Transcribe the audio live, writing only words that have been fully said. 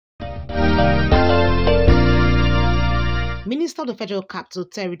Minister of the Federal Capital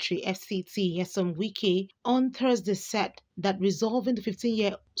Territory (FCT) Wuye on Thursday said that resolving the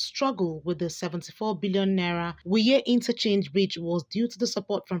 15-year struggle with the 74 billion naira Wuye interchange bridge was due to the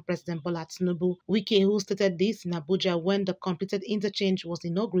support from President Bola Tinubu. Wuye, who stated this in Abuja when the completed interchange was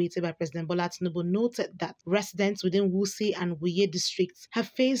inaugurated by President Bola Tinubu, noted that residents within Wuye and Wuye districts have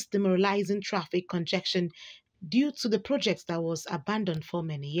faced demoralizing traffic congestion due to the project that was abandoned for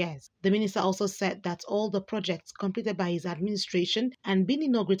many years. The minister also said that all the projects completed by his administration and being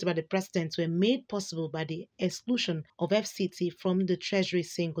inaugurated by the president were made possible by the exclusion of FCT from the Treasury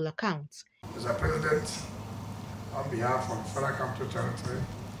single account. Mr. President, on behalf of the Federal Capital Territory,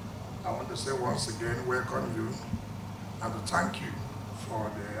 I want to say once again, welcome you and to thank you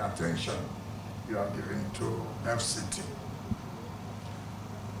for the attention you have given to FCT.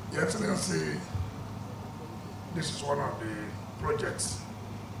 Your Excellency, this is one of the projects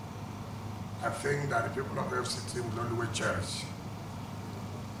I think that the people of FCT will always cherish.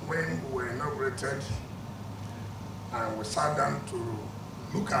 When we were inaugurated and we sat down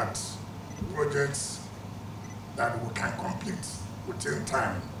to look at projects that we can complete within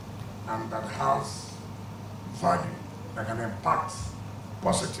time and that has value, that can impact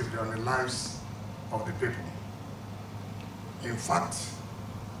positively on the lives of the people. In fact,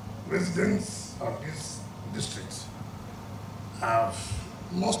 residents of this district have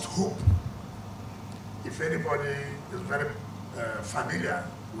lost hope. If anybody is very familiar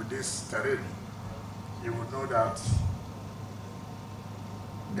with this terrain, you would know that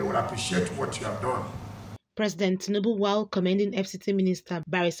they will appreciate what you have done. President Tinubu, while commending FCT Minister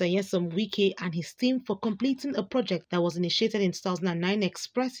Barrister Wuye and his team for completing a project that was initiated in 2009,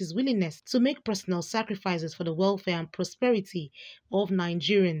 expressed his willingness to make personal sacrifices for the welfare and prosperity of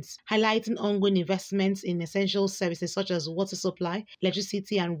Nigerians, highlighting ongoing investments in essential services such as water supply,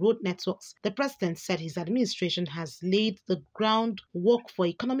 electricity, and road networks. The president said his administration has laid the groundwork for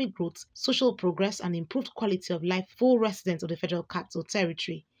economic growth, social progress, and improved quality of life for residents of the Federal Capital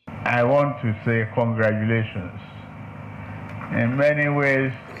Territory. I want to say congratulations. In many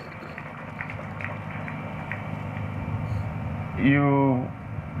ways, you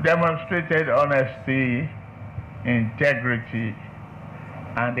demonstrated honesty, integrity,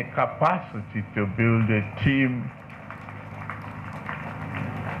 and the capacity to build a team.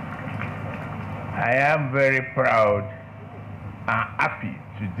 I am very proud and happy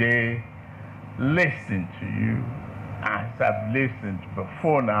today listening to you as I've listened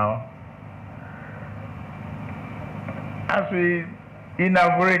before now. As we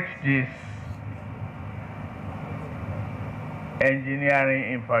inaugurate this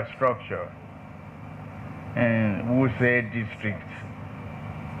engineering infrastructure in Wuye district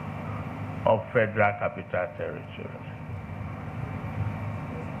of Federal Capital Territory,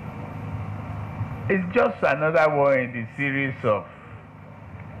 it's just another one in the series of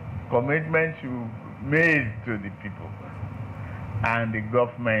commitments you made to the people and the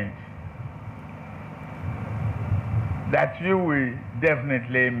government that you will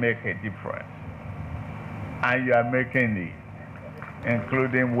definitely make a difference, and you are making it,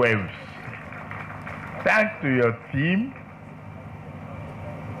 including waves. Thanks to your team,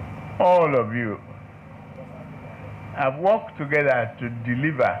 all of you have worked together to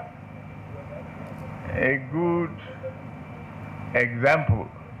deliver a good example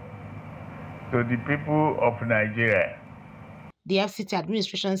to the people of Nigeria. The FCT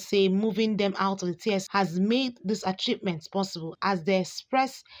administration say moving them out of the TS has made these achievements possible, as they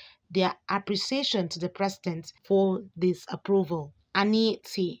express their appreciation to the president for this approval. Annie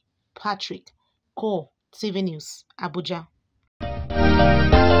T. Patrick, Core TV News, Abuja.